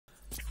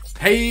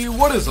Hey,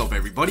 what is up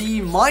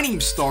everybody? My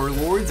name's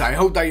Star-Lord. I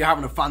hope that you're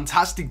having a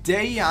fantastic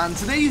day, and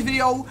today's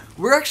video,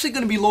 we're actually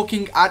going to be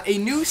looking at a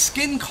new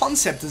skin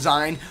concept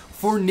design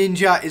for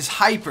Ninja is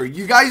Hyper.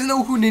 You guys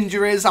know who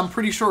Ninja is. I'm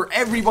pretty sure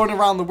everyone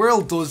around the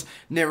world does,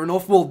 near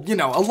enough. Well, you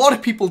know, a lot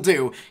of people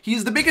do.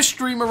 He's the biggest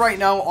streamer right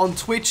now on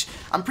Twitch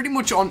and pretty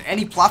much on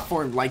any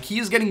platform. Like, he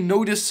is getting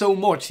noticed so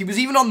much. He was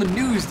even on the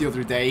news the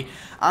other day.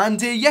 And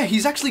yeah,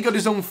 he's actually got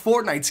his own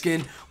Fortnite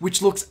skin,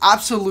 which looks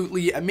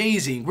absolutely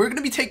amazing. We're going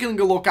to be taking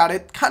a look at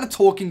it, kind of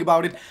talking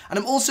about it, and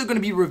I'm also going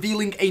to be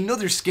revealing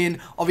another skin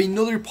of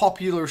another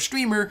popular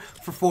streamer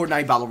for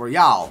Fortnite Battle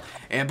Royale.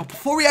 But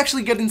before we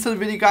actually get into the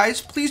video,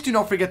 guys, please do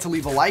not forget to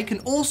leave a like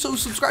and also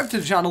subscribe to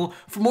the channel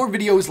for more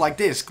videos like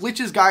this.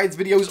 Glitches, guides,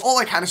 videos, all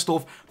that kind of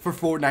stuff for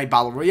Fortnite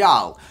Battle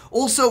Royale.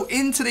 Also,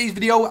 in today's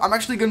video, I'm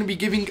actually going to be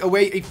giving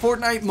away a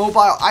Fortnite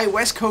mobile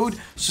iOS code,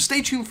 so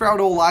stay tuned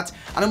throughout all that.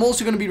 And I'm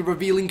also going to be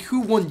revealing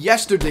who won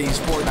yesterday's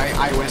Fortnite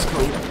iOS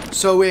code.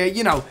 So,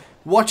 you know,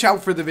 watch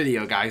out for the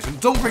video, guys, and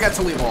don't forget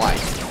to leave a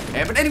like.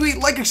 But anyway,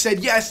 like I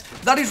said, yes,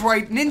 that is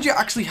right. Ninja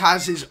actually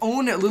has his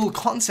own little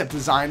concept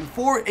design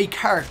for a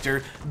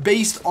character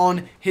based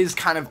on his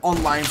kind of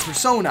online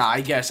persona,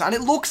 I guess. And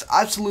it looks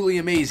absolutely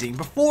amazing.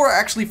 Before I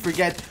actually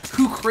forget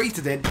who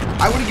created it,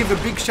 I want to give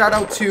a big shout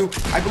out to,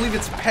 I believe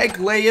it's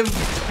PEGLAY,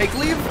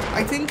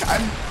 I think.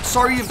 I'm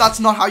sorry if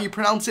that's not how you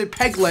pronounce it.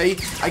 PEGLAY,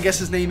 I guess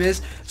his name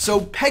is. So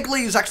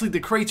PEGLAY is actually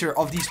the creator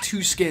of these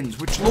two skins,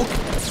 which look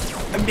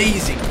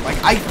amazing. Like,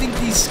 I think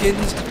these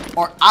skins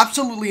are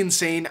absolutely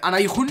insane, and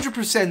I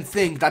 100%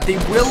 think that they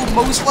will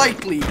most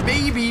likely,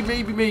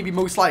 maybe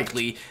most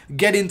likely,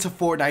 get into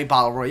Fortnite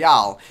Battle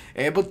Royale.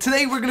 But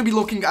today we're going to be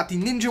looking at the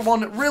Ninja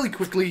one really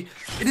quickly.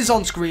 It is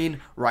on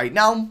screen right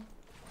now.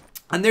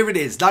 And there it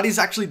is. That is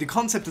actually the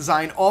concept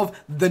design of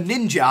the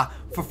Ninja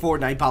for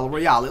Fortnite Battle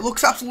Royale. It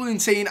looks absolutely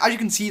insane. As you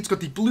can see, it's got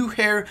the blue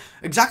hair,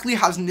 exactly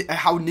how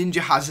Ninja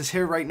has his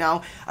hair right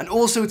now. And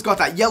also, it's got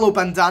that yellow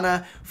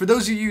bandana. For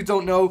those of you who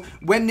don't know,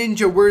 when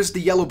Ninja wears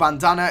the yellow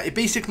bandana, it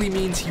basically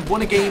means he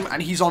won a game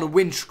and he's on a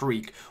win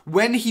streak.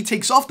 When he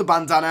takes off the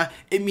bandana,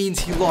 it means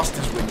he lost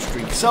his win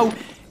streak. So,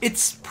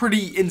 it's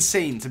pretty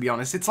insane, to be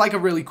honest. It's like a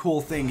really cool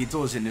thing he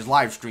does in his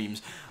live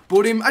streams.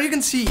 But as you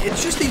can see,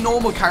 it's just a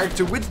normal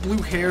character with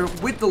blue hair,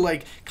 with the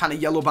like kind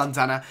of yellow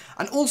bandana,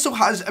 and also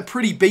has a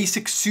pretty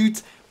basic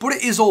suit, but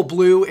it is all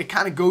blue. It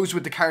kind of goes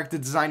with the character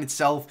design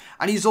itself,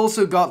 and he's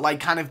also got like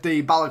kind of the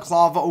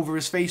balaclava over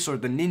his face, or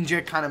the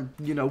ninja kind of,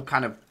 you know,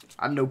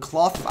 I don't know,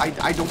 cloth.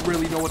 I don't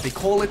really know what they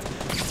call it,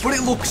 but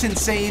it looks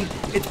insane.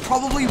 It's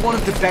probably one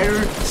of the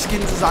better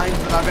skin designs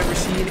that I've ever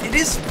seen. It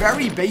is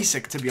very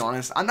basic, to be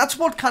honest, and that's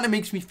what kind of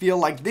makes me feel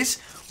like this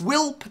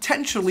will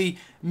potentially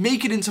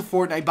make it into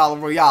Fortnite Battle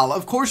Royale.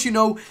 Of course, you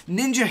know,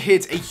 Ninja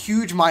hit a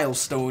huge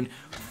milestone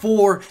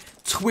for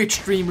Twitch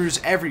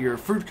streamers everywhere,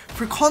 for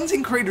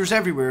content creators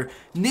everywhere.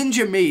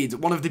 Ninja made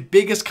one of the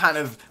biggest kind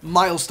of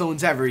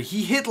milestones ever.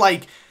 He hit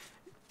like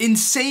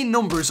insane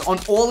numbers on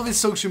all of his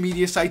social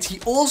media sites. He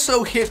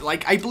also hit,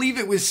 like, I believe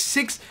it was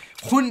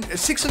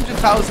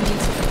 600,000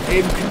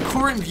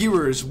 concurrent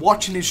viewers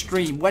watching his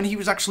stream when he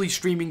was actually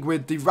streaming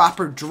with the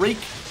rapper Drake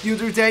the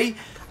other day.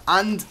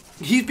 And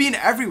he's been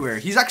everywhere.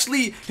 His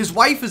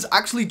wife has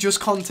actually just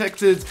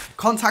contacted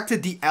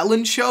the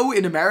Ellen show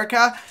in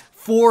America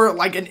for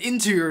like an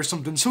interview or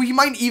something, so he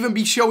might even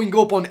be showing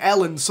up on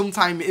Ellen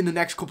sometime in the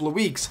next couple of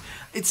weeks.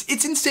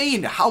 It's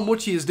insane how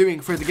much he is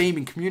doing for the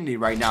gaming community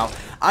right now.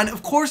 And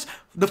of course,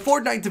 the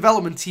Fortnite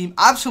development team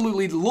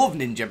absolutely love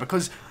Ninja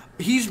because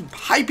he's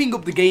hyping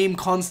up the game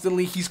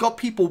constantly. He's got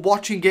people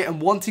watching it and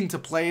wanting to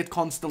play it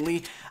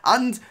constantly,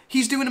 and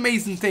he's doing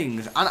amazing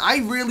things. And I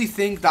really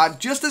think that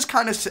just as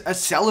kind of a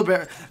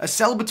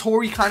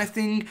celebratory kind of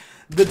thing,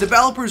 the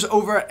developers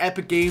over at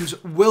Epic Games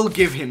will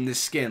give him this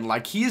skin.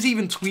 Like, he has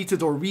even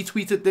tweeted or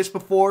retweeted this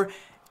before.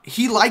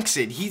 He likes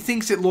it. He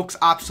thinks it looks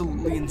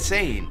absolutely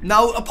insane.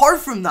 Now,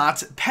 apart from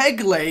that,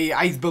 PEGLAY,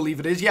 I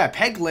believe it is, yeah,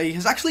 PEGLAY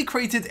has actually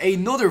created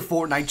another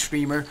Fortnite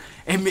streamer,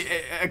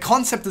 a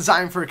concept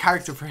design for a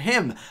character for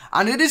him,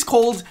 and it is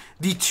called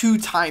the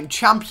Two-Time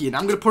Champion.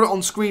 I'm going to put it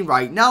on screen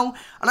right now,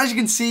 and as you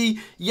can see,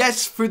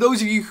 yes, for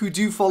those of you who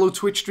do follow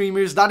Twitch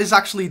streamers, that is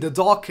actually the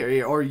Doc,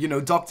 or, you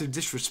know, Dr.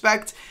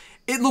 Disrespect.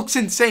 It looks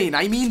insane.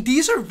 I mean,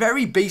 these are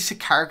very basic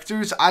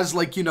characters, as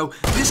like, you know,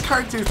 this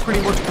character is pretty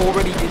much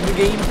already in the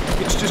game.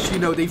 It's just, you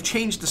know, they've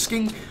changed the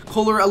skin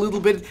color a little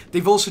bit.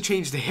 They've also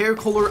changed the hair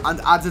color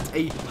and added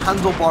a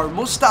handlebar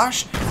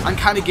mustache and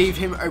kind of gave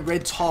him a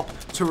red top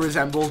to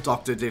resemble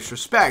Dr.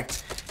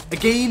 Disrespect.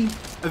 Again,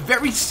 a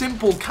very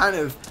simple kind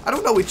of, I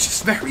don't know, it's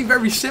just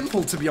very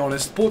simple, to be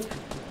honest, but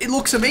it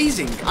looks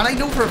amazing. And I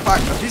know for a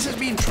fact that this has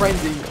been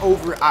trending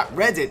over at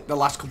Reddit the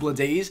last couple of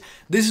days.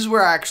 This is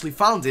where I actually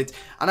found it,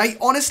 and I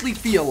honestly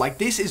feel like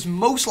this is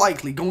most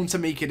likely going to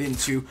make it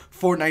into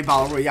Fortnite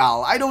Battle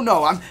Royale. I don't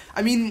know.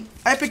 I mean,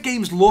 Epic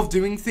Games love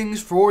doing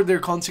things for their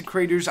content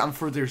creators and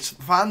for their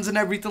fans and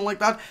everything like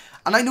that.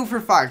 And I know for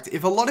a fact,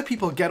 if a lot of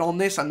people get on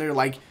this and they're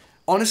like,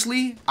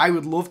 honestly, I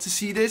would love to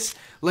see this,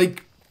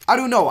 like, I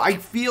don't know, I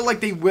feel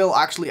like they will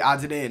actually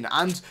add it in.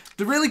 And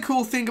the really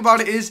cool thing about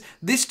it is,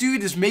 this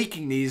dude is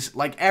making these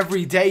like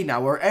every day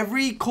now, or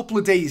every couple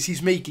of days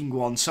he's making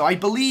one. So I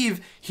believe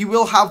he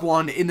will have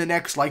one in the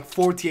next like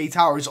 48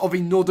 hours of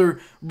another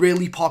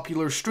really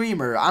popular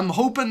streamer. I'm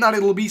hoping that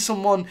it'll be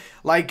someone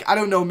like, I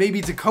don't know,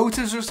 maybe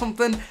Dakota's or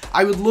something.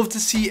 I would love to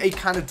see a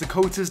kind of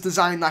Dakota's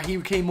design that he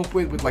came up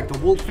with like the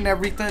wolf and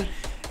everything.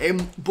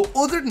 But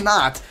other than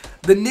that,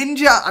 the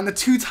ninja and the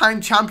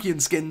 2-time champion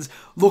skins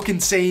look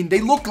insane.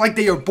 They look like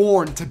they are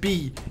born to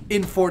be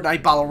in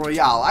Fortnite Battle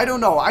Royale. I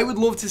don't know. I would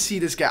love to see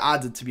this get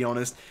added, to be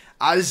honest,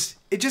 as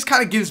it just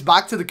kind of gives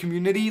back to the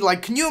community.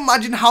 Like, can you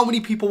imagine how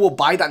many people will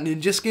buy that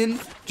ninja skin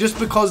just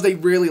because they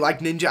really like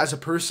Ninja as a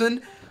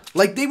person?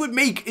 Like, they would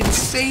make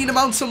insane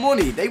amounts of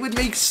money. They would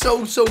make so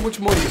much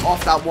money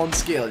off that one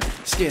skin.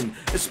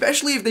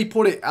 Especially if they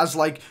put it as,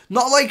 like,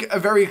 not like a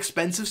very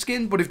expensive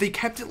skin, but if they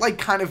kept it, like,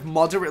 kind of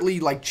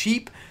moderately, like,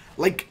 cheap,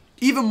 like,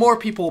 even more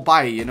people will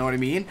buy it, you know what I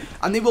mean?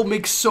 And they will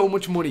make so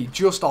much money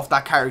just off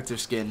that character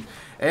skin.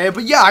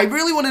 But yeah, I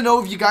really want to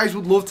know if you guys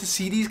would love to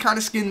see these kind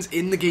of skins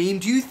in the game.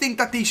 Do you think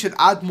that they should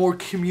add more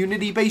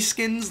community-based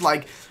skins?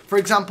 Like, for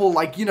example,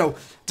 like, you know,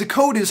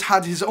 Dakota's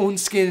had his own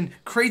skin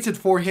created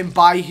for him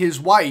by his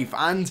wife,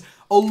 and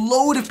a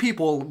load of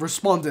people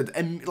responded,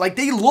 and like,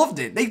 they loved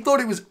it. They thought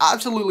it was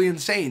absolutely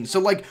insane. So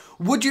like,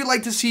 would you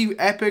like to see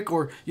Epic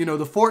or, you know,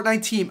 the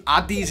Fortnite team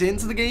add these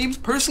into the game?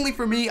 Personally,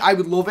 for me, I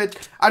would love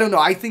it. I don't know,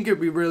 I think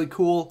it'd be really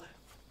cool.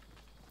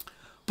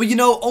 But you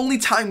know, only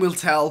time will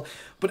tell.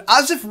 But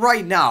as of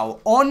right now,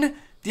 on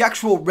the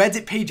actual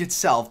Reddit page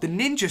itself, the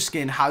ninja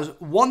skin has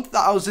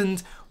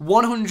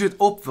 1,100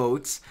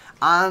 upvotes,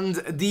 and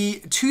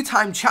the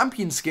 2-time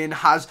champion skin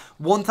has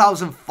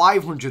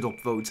 1,500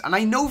 upvotes. And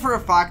I know for a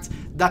fact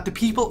that the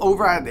people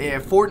over at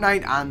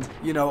Fortnite and,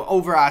 you know,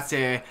 over at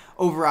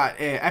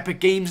Epic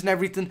Games and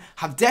everything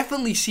have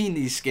definitely seen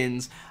these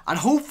skins, and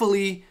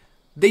hopefully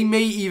they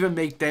may even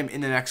make them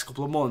in the next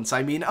couple of months.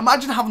 I mean,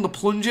 imagine having the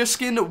plunger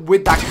skin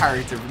with that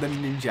character, the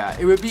ninja.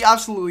 It would be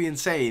absolutely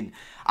insane.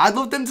 I'd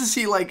love them to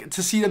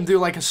see them do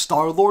like a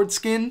Star-Lord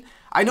skin.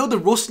 I know the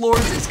Rust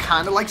Lords is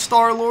kind of like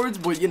Star-Lords,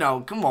 but you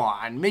know, come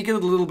on, make it a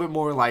little bit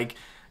more like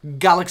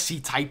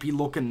galaxy-typey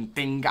looking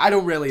thing. I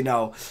don't really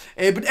know.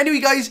 But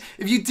anyway, guys,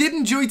 if you did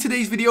enjoy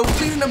today's video,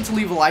 please remember to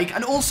leave a like.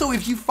 And also,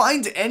 if you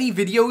find any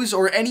videos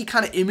or any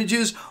kind of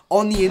images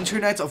on the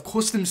internet of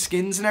custom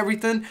skins and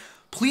everything,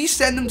 please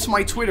send them to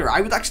my Twitter.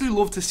 I would actually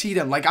love to see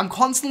them. Like, I'm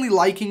constantly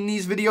liking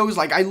these videos.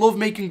 Like, I love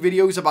making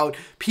videos about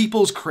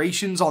people's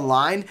creations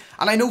online.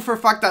 And I know for a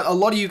fact that a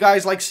lot of you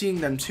guys like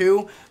seeing them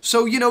too.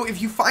 So, you know, if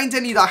you find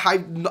any that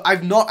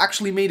I've not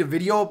actually made a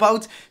video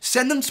about,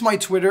 send them to my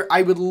Twitter.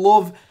 I would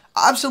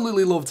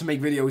absolutely love to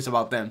make videos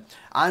about them.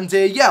 And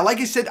yeah,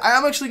 like I said, I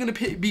am actually going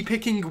to be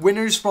picking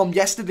winners from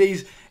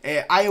yesterday's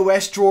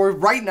iOS draw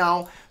right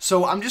now.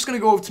 So I'm just going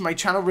to go over to my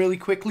channel really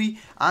quickly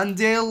and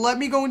let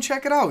me go and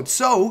check it out.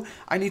 So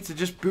I need to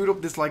just boot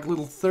up this like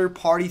little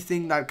third-party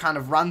thing that kind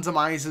of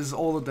randomizes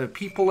all of the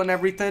people and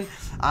everything.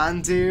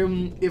 And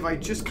if I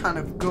just kind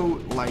of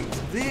go like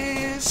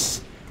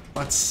this,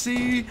 let's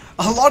see.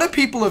 A lot of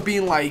people have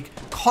been like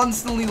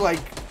constantly like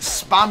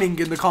spamming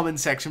in the comment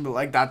section, but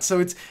like that. So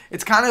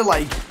it's kind of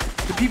like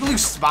the people who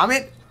spam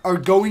it are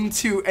going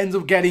to end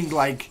up getting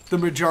like the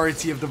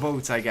majority of the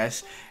votes, I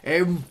guess.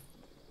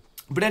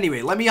 But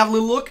anyway, let me have a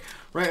little look.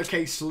 Right,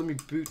 okay, so let me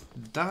boot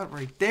that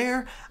right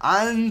there.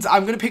 And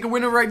I'm going to pick a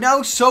winner right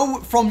now. So,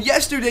 from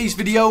yesterday's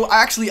video,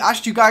 I actually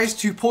asked you guys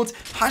to put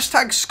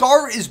hashtag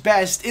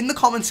 #ScarIsBest in the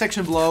comment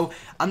section below.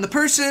 And the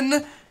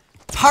person,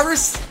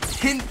 Paris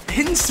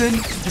Hinson,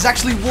 has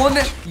actually won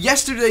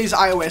yesterday's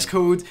iOS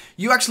code.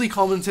 You actually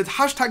commented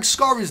hashtag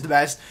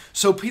 #ScarIsTheBest.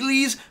 So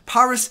please,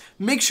 Paris,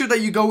 make sure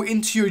that you go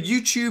into your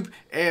YouTube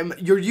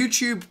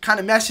kind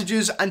of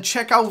messages and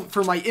check out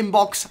for my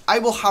inbox. I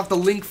will have the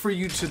link for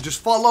you to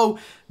just follow,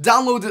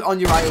 download it on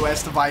your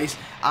iOS device,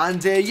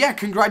 and yeah,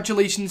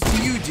 congratulations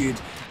to you, dude.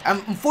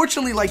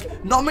 Unfortunately,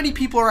 like, not many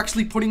people are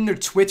actually putting their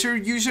Twitter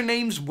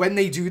usernames when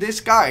they do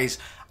this, guys.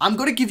 I'm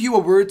going to give you a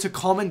word to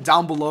comment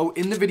down below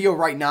in the video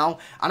right now,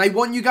 and I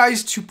want you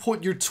guys to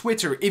put your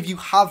Twitter if you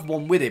have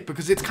one with it,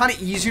 because it's kind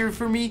of easier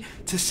for me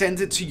to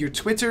send it to your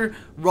Twitter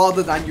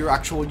rather than your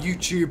actual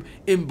YouTube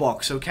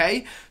inbox,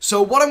 okay?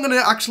 So what I'm going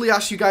to actually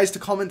ask you guys to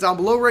comment down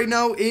below right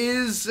now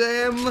is,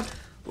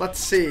 let's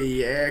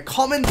see,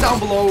 comment down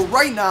below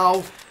right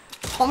now,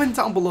 comment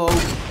down below,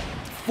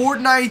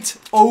 Fortnite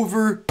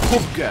over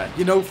PUBG.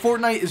 You know,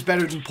 Fortnite is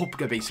better than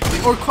PUBG,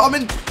 basically. Or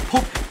comment,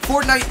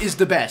 Fortnite is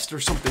the best, or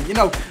something. You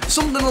know,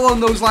 something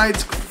along those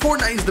lines.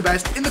 Fortnite is the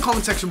best in the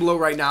comment section below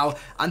right now.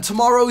 And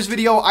tomorrow's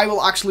video, I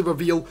will actually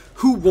reveal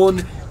who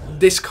won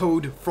this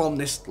code from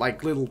this,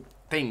 like, little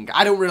thing.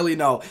 I don't really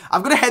know.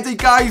 I've got a headache,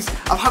 guys.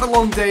 I've had a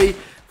long day.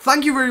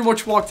 Thank you very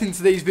much for watching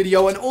today's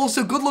video, and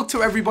also good luck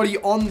to everybody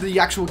on the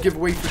actual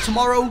giveaway for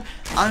tomorrow.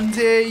 And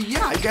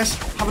yeah, I guess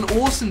have an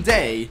awesome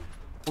day.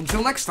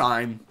 Until next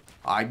time,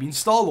 I've been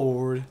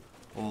Star-Lord.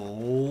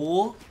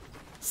 Oh,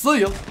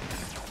 see ya.